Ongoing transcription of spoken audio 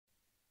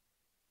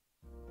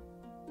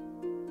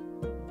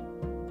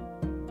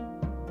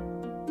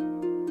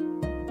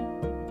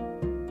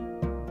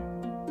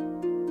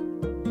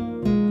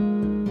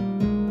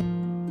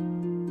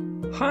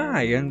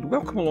Hi and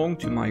welcome along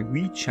to my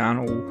wee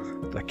channel,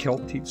 The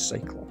Kilted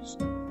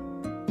Cyclist.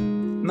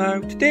 Now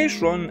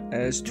today's run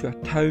is to a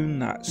town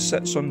that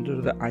sits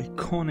under the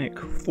iconic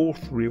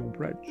 4th rail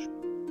bridge.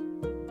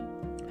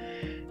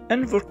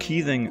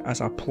 Inverkeithing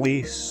as a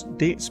place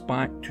dates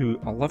back to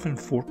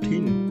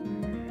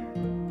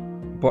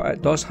 1114, but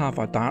it does have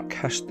a dark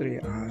history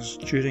as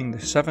during the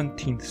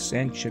 17th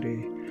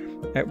century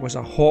it was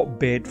a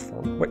hotbed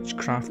for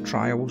witchcraft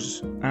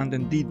trials, and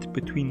indeed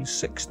between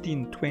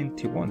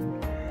 1621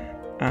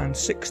 and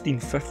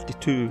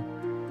 1652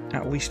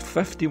 at least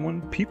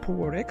 51 people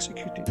were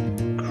executed.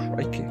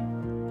 Crikey.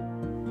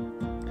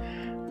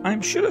 I'm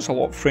sure it's a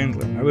lot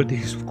friendlier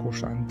nowadays, of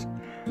course, and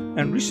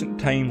in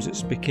recent times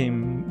it's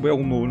become well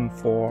known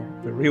for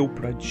the rail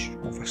bridge,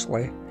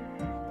 obviously,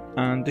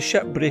 and the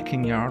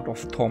shipbreaking yard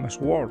of Thomas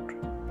Ward,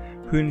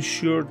 who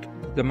ensured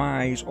the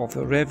demise of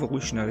the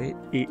revolutionary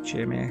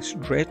HMS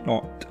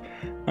Dreadnought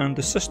and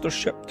the sister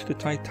ship to the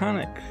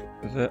Titanic,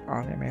 the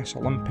RMS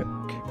Olympic.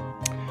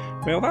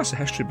 Well, that's the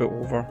history bit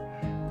over.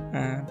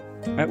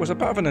 It was a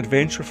bit of an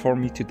adventure for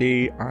me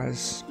today,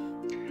 as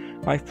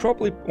I've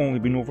probably only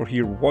been over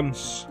here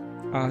once,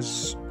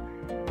 as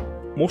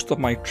most of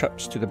my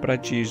trips to the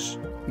bridges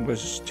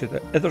was to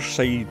the other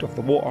side of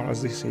the water,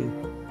 as they say,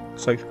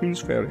 South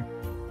Queensferry.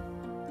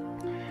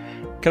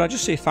 Can I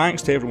just say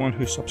thanks to everyone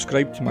who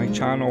subscribed to my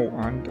channel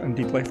and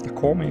indeed left a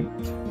comment,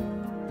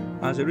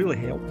 as it really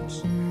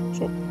helps.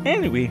 So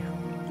anyway,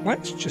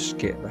 let's just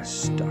get this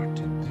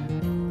started.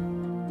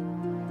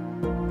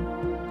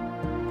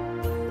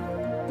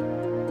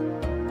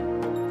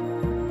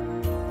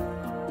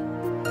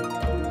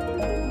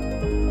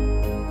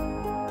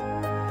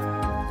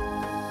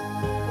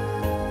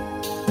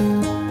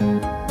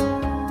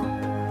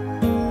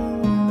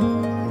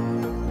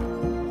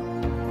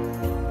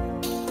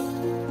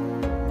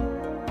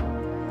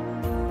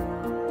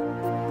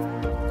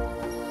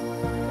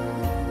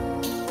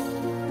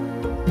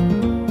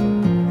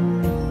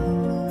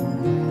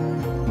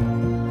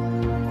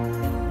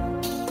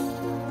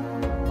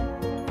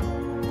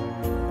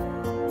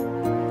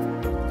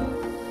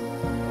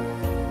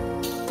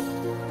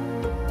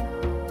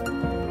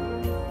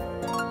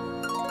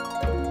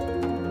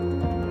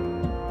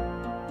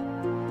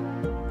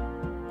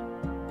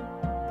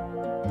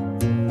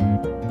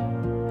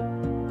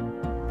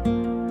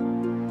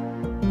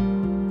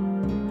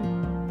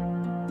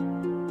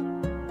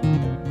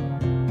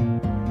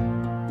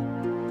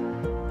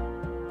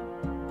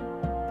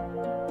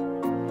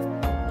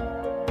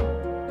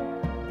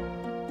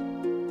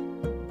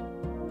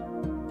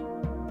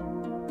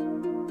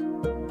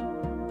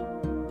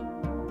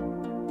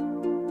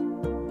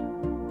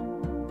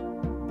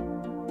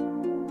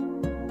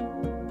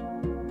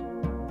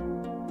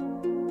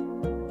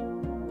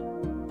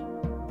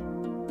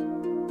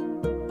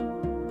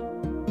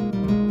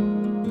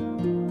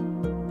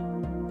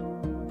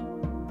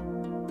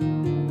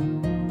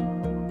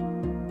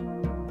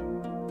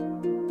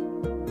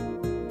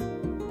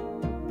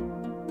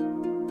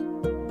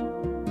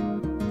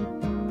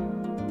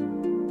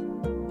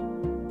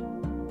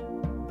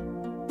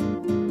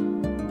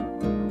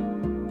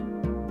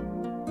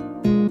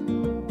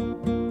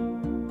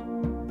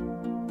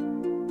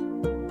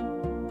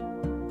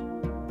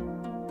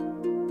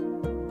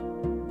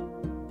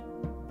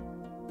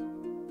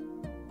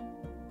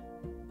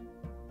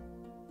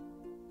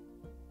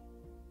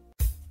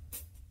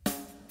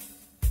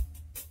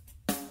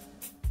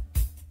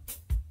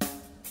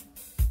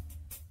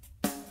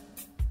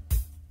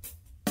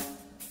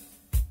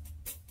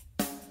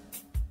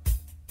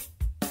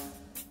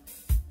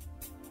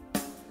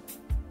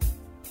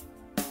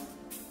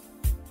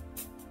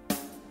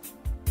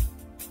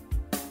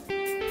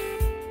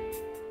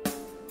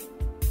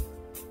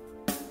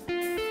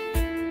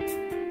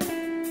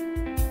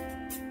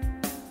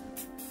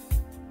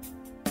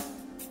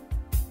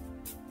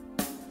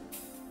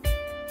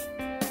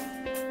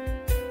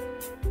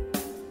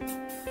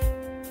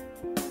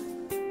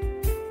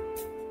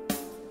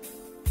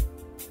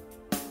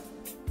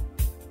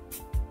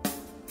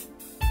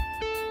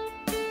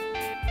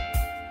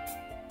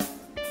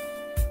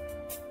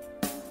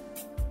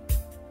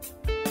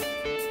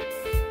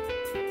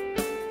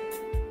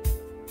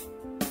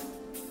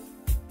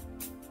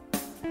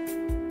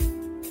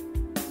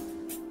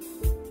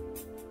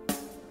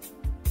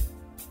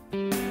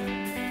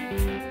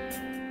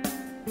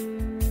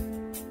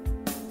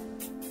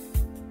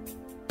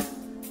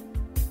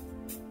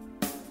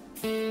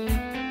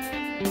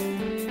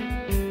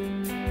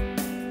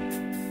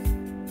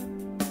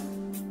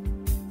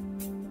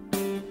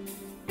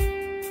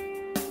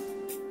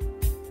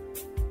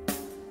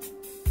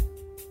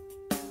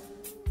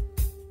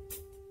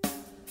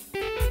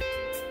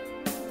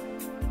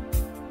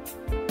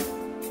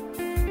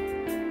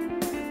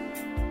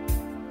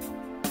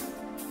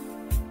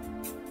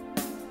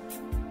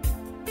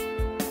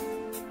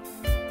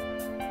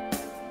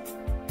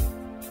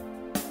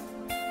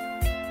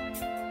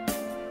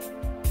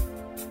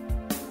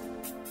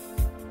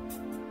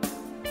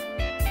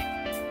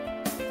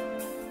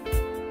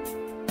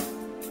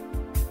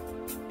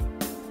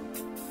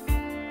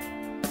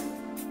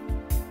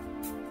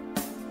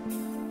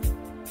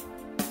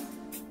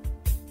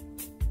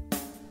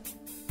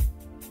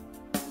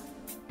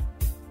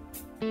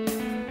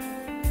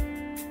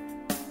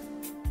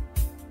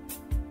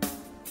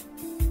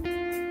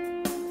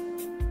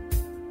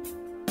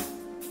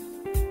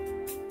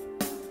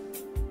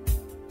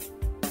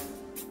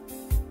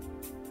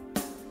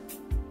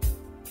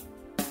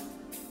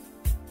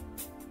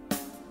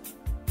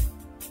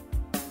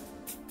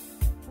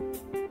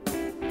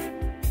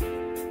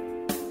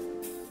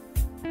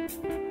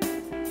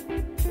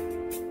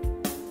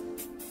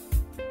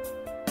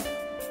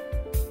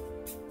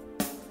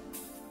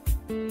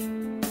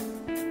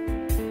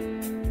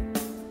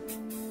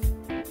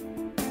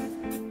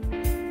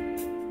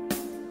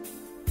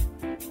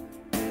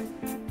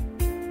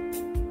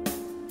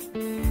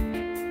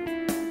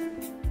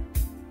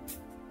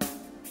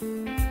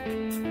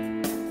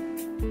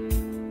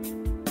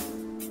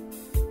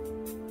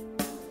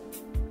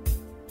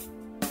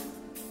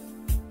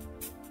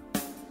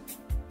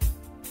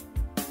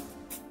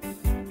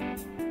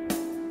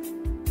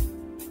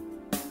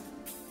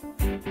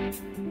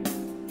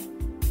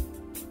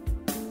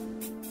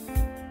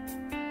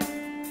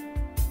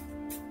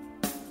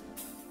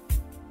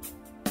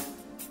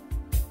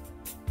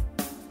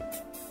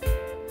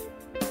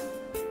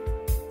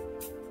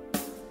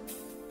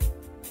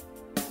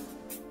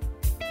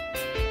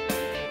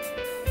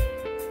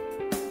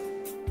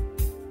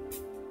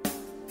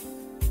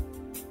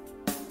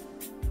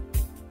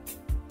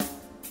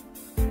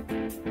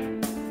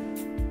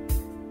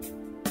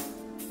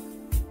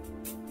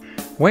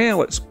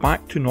 Well, it's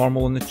back to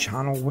normal on the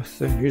channel with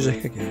the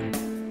music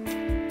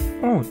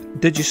again. Oh,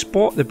 did you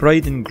spot the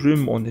bride and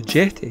groom on the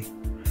jetty?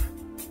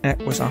 It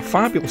was a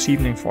fabulous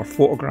evening for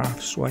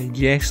photographs, so I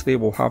guess they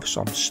will have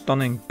some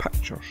stunning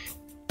pictures.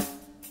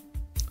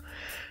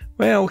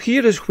 Well,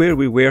 here is where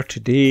we were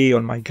today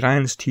on my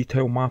Grand's tea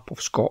towel map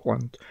of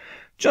Scotland,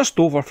 just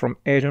over from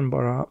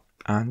Edinburgh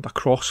and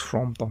across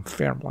from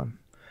Dunfermline.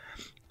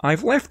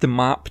 I've left the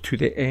map to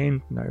the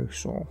end now,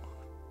 so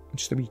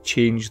just a wee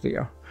change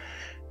there.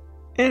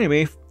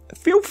 Anyway,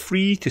 feel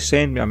free to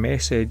send me a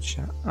message.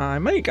 I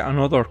might get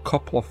another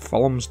couple of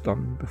films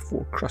done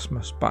before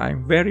Christmas, but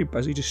I'm very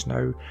busy just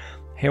now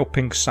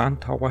helping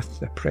Santa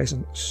with the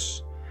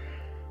presents.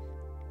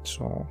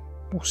 So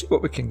we'll see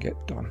what we can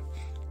get done.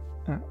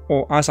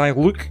 As I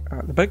look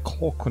at the big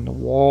clock on the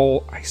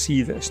wall, I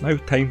see that it's now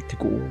time to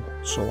go.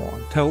 So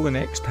until the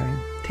next time,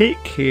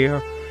 take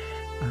care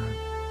and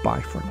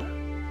bye for now.